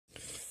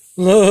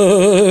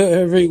Hello,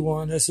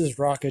 everyone. This is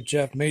Rocket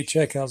Jeff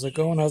Maycheck. How's it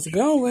going? How's it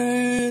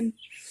going?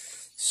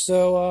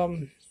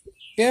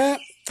 Yeah,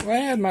 I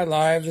had my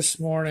live this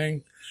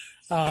morning.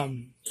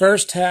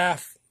 First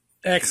half,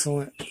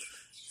 excellent.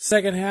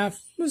 Second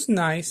half was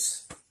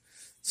nice.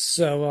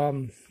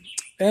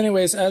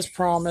 Anyways, as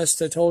promised,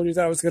 I told you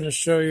that I was going to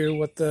show you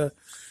what the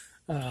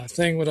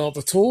thing with all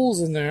the tools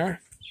in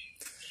there.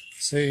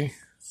 See,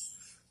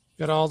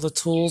 got all the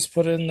tools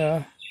put in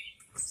the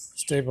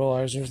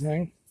stabilizer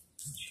thing.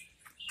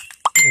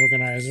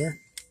 Organizer.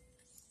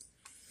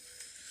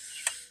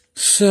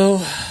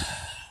 So,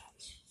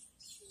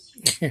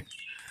 yeah,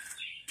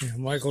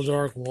 Michael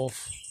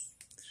Darkwolf.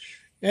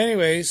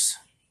 Anyways,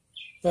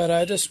 but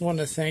I just want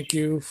to thank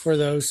you for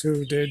those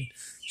who did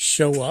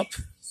show up,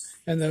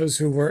 and those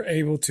who were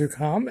able to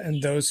come,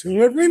 and those who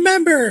had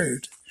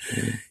remembered.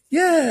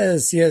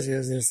 Yes.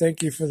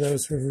 Thank you for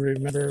those who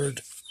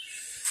remembered.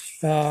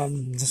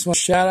 Just want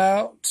to shout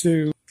out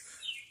to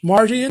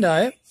Margie and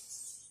Diet,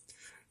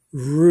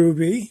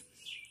 Ruby,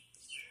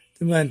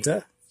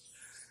 Dementa,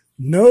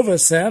 Nova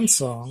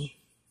Samsung,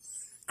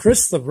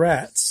 Chris the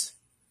Rats,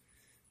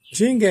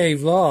 Jingay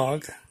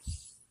Vlog,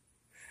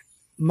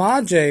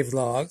 Maj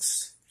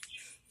Vlogs,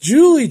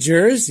 Julie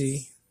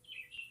Jersey,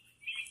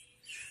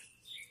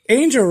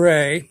 Angel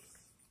Ray,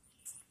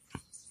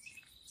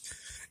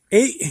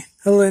 8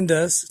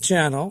 Helinda's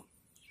channel,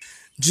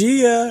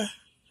 Gia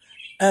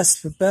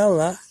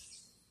Espabella,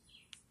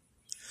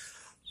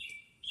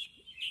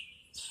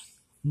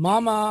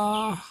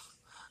 Mama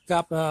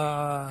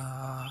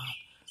Gappa.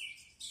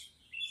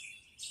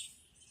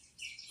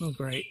 Oh,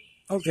 great.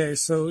 Okay,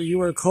 so you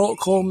were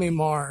call me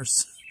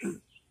Mars.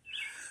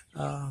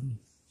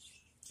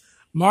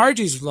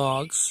 Margie's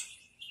Vlogs.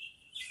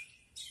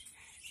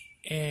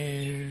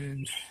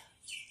 And,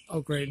 oh,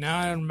 great. Now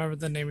I don't remember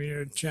the name of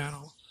your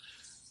channel.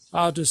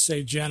 I'll just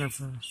say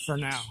Jennifer for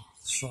now.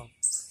 So,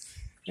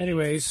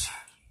 anyways,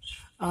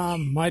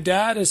 my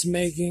dad is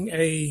making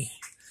a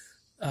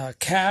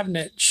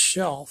cabinet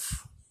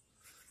shelf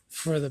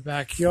for the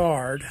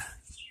backyard.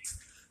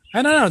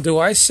 I don't know, do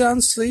I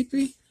sound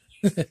sleepy?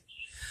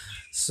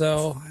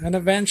 And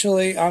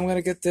eventually I'm going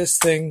to get this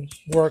thing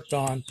worked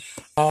on.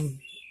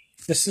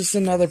 This is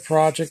another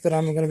project that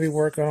I'm going to be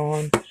working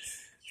on.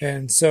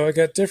 And so I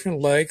got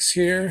different legs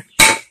here.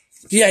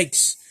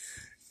 Yikes!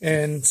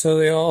 And so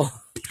they all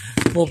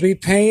will be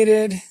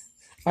painted.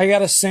 I got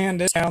to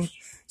sand it down.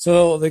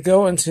 So they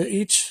go into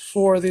each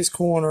 4 of these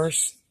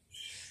corners.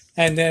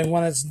 And then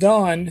when it's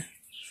done,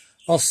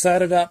 I'll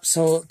set it up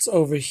so it's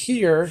over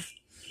here.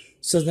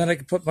 So then I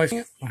can put my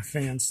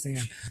fan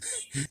stand,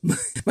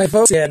 my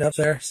phone stand up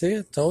there. See,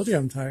 I told you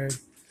I'm tired.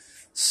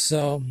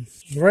 So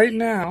right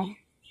now,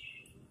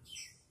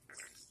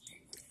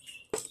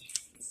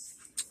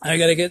 I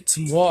gotta get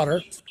some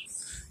water.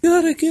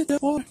 Gotta get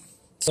that water.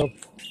 So,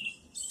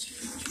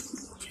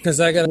 because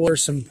I gotta water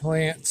some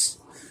plants.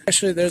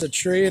 Actually, there's a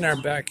tree in our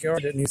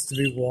backyard that needs to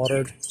be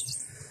watered,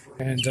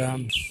 and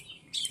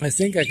I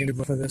think I can do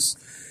both of this.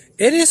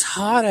 It is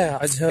hot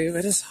out. I tell you,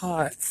 it is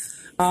hot.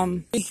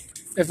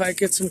 If I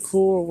get some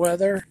cooler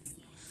weather,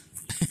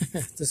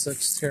 this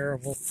looks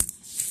terrible.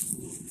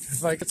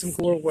 If I get some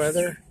cooler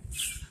weather,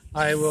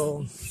 I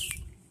will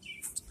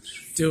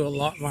do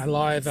my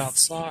live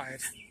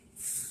outside.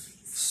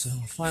 So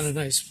find a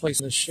nice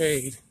place in the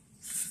shade.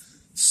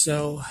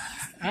 So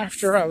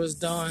after I was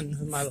done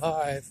with my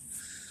live,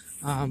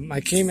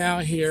 I came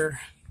out here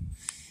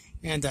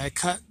and I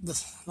cut a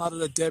lot of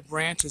the dead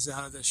branches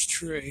out of this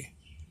tree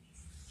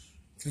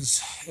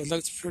because it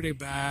looked pretty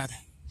bad.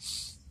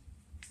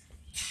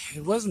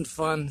 It wasn't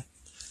fun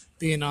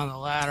being on the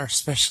ladder,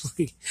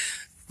 especially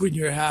when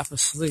you're half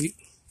asleep.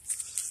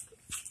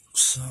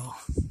 So,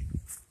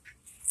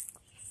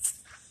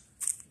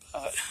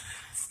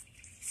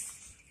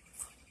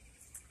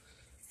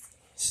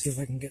 see if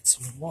I can get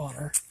some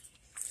water.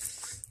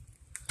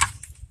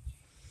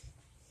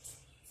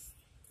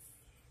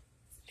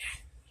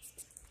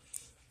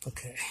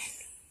 Okay.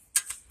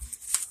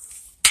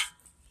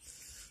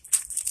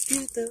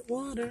 Get that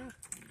water.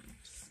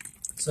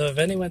 So if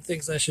anyone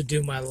thinks I should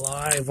do my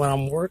live when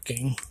I'm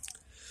working,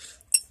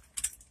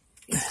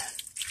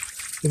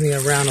 give me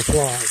a round of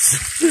applause.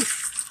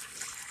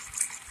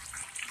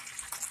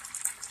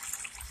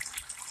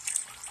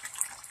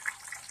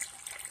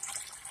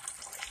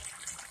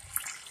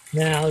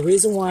 Now, the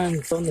reason why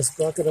I'm filling this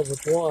bucket up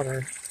with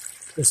water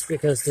is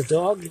because the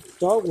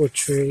dogwood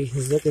tree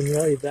is looking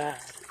really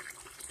bad.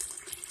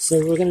 So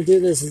we're going to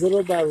do this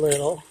little by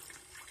little,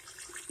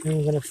 and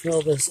we're going to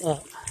fill this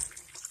up.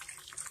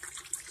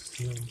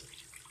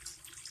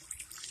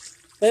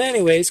 But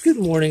anyways, good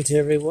morning to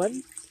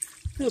everyone.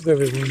 Hope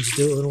everyone's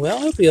doing well.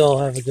 Hope you all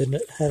had a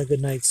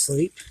good night's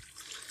sleep.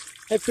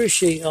 I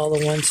appreciate all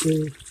the ones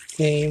who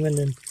came and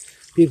then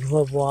people who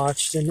have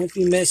watched. And if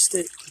you missed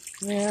it,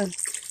 man,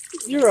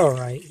 you're all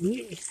right.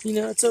 You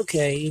know, it's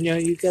okay. You know,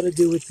 you got to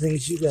do what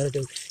things you got to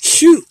do.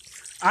 Shoot,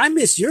 I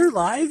miss your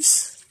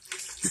lives.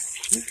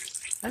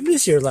 I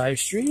miss your live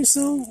stream,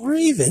 so we're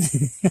even.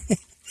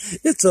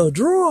 It's a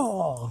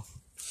draw.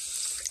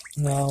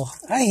 No,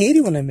 I hate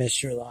it when I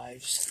miss your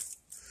lives.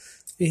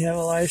 If you have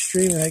a live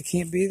stream and I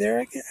can't be there,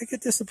 I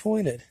get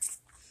disappointed.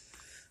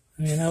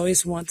 I mean, I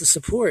always want the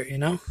support, you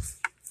know?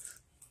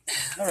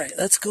 Alright,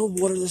 let's go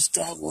water this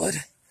dogwood.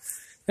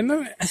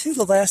 I think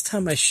the last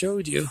time I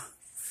showed you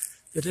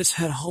that this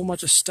had a whole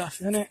bunch of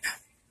stuff in it.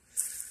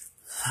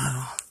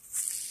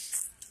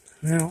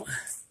 Well,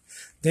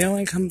 they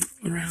only come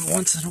around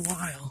once in a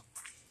while.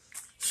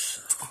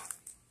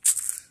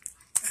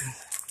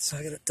 So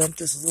I gotta dump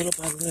this little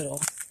by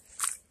little.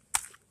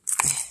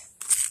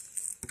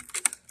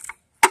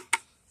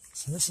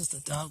 So this is the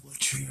dogwood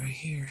tree right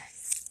here.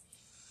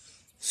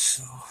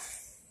 So,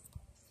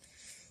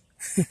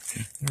 I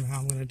don't know how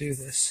I'm gonna do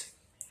this.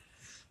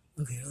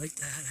 Okay, like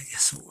that, I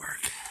guess it'll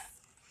work.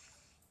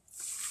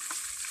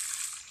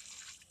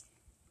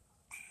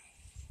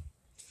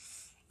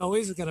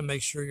 Always gotta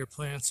make sure your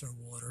plants are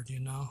watered, you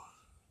know.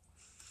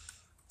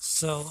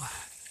 So,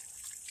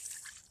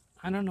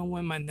 I don't know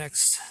when the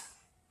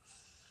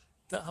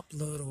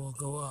upload will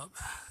go up.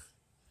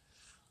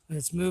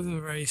 It's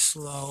moving very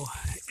slow.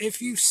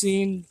 If you've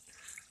seen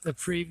the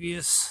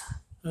previous,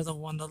 or the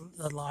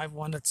live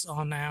one that's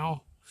on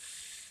now,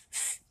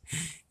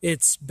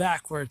 it's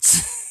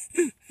backwards.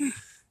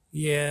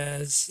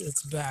 Yes,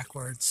 it's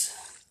backwards.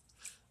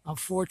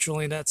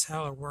 Unfortunately, that's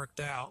how it worked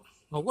out.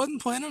 I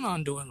wasn't planning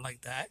on doing it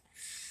like that.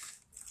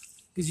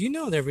 Because you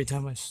know that every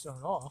time I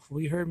start off,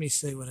 well, you heard me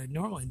say what I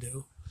normally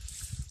do.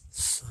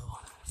 So,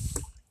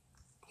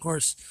 of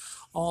course,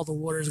 all the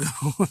water's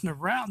going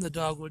around the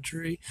dogwood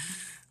tree.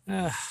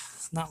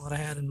 It's not what I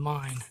had in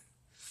mind.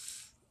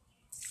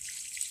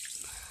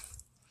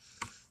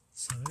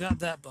 So we got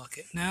that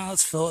bucket. Now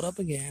let's fill it up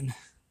again.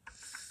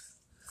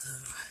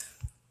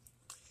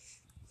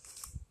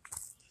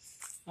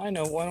 I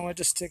know, why don't I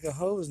just take a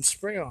hose and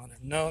spray on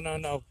it?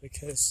 No,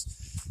 because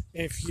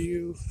if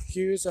you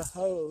use a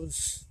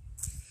hose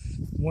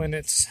when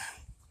it's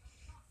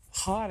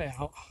hot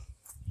out,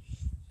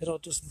 it'll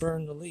just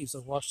burn the leaves.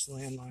 It'll wash the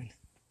landline.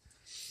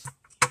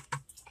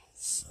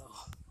 So,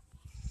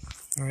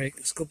 alright,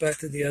 let's go back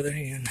to the other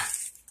hand.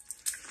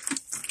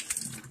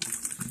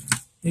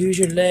 Use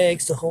your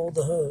legs to hold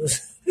the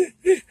hose.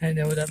 I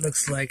know what that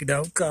looks like.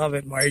 Don't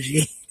comment,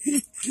 Margie.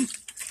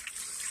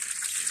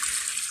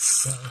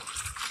 So,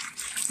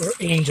 or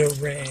Angel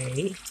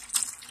Ray,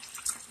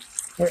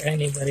 or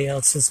anybody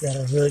else who's got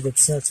a really good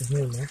sense of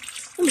humor.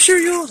 I'm sure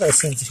you all got a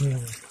sense of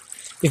humor.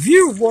 If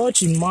you're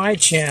watching my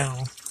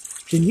channel,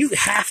 then you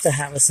have to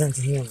have a sense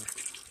of humor.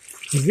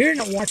 If you're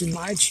not watching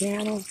my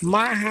channel,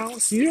 my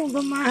house, you don't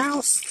live in my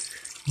house,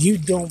 you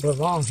don't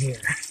belong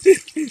here.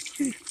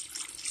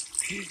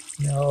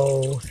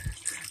 No,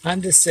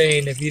 I'm just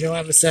saying, if you don't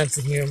have a sense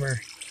of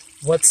humor,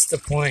 what's the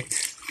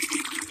point?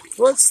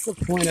 What's the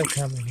point of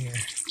coming here?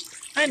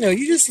 I know,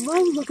 you just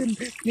love looking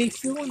at me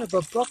filling up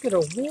a bucket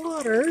of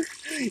water.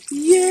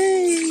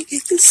 Yay!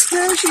 It's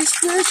splashy,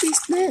 splashy,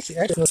 splashy.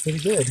 That feels pretty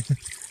good.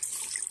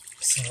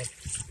 So,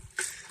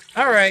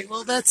 alright,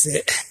 well that's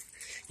it.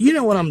 You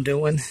know what I'm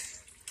doing.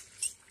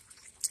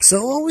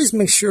 So always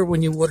make sure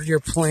when you water your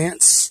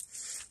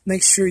plants,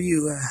 make sure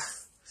you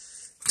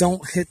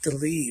don't hit the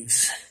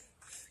leaves.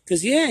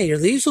 Because yeah, your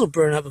leaves will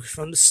burn up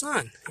from the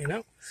sun, you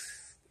know.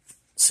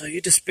 So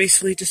you just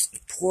basically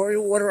just pour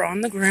your water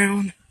on the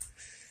ground.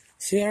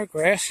 See, our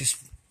grass is,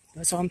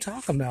 that's all I'm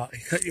talking about. You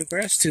cut your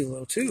grass too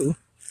low too,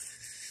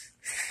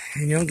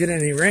 and you don't get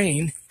any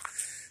rain,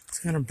 it's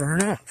going to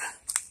burn up.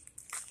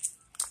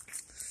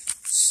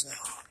 So,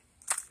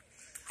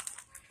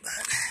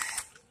 but,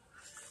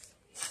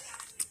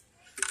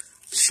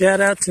 shout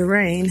out to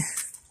Rain.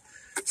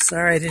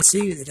 Sorry I didn't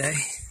see you today.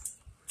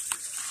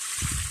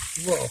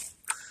 Whoa.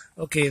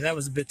 Okay, that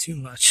was a bit too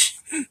much.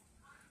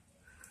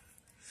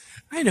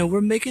 I know, we're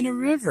making a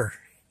river.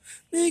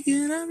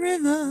 Making a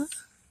river.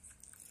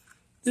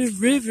 The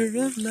river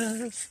of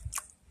love.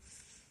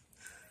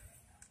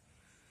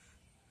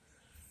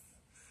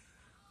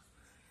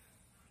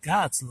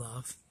 God's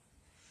love.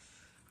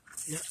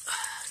 Yep.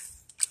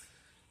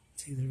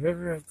 See, the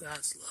river of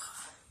God's love.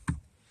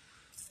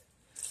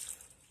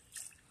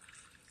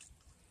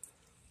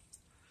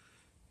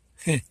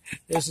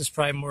 This is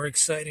probably more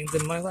exciting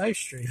than my live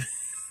stream.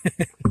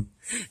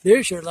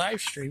 There's your live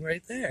stream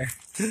right there.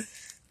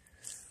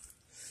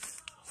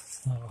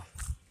 Oh.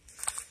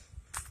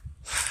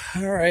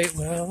 Alright,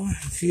 well,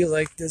 if you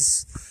like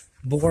this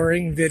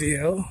boring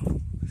video,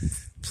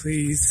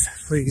 please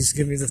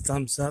give me the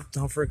thumbs up.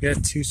 Don't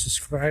forget to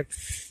subscribe,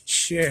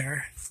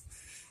 share,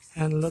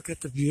 and look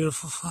at the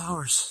beautiful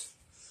flowers.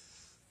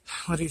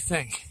 What do you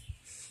think?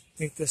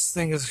 Think this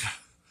thing is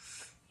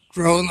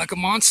growing like a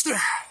monster?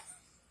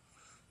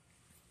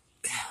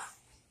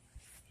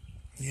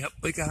 Yep,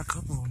 we got a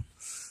couple of them.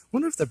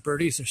 Wonder if the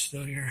birdies are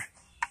still here.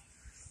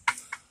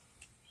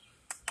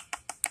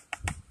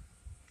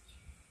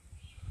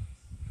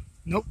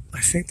 Nope, I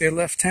think they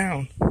left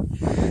town.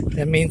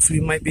 That means we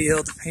might be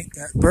able to paint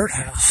that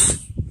birdhouse.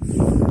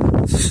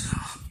 So,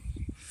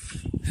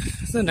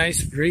 it's a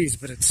nice breeze,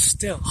 but it's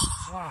still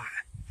hot.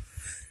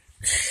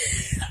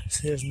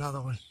 So here's another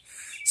one.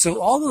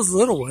 So all those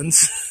little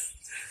ones,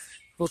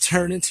 will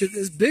turn into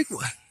this big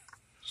one.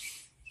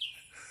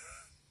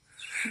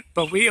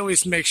 But we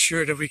always make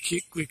sure that we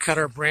cut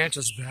our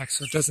branches back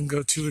so it doesn't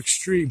go too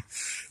extreme.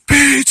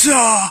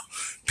 Pizza!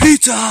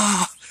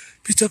 Pizza!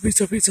 Pizza,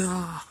 pizza,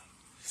 pizza!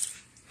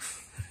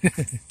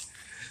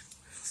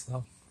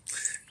 So,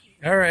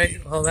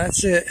 alright, well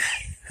that's it.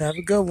 Have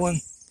a good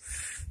one.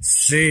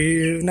 See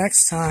you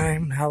next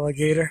time,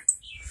 alligator.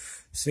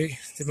 See,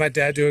 did my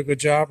dad do a good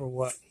job or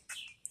what?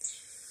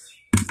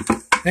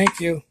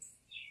 Thank you.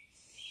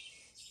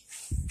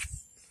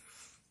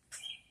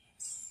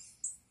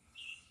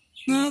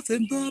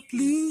 Nothing but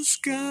blue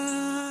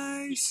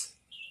skies.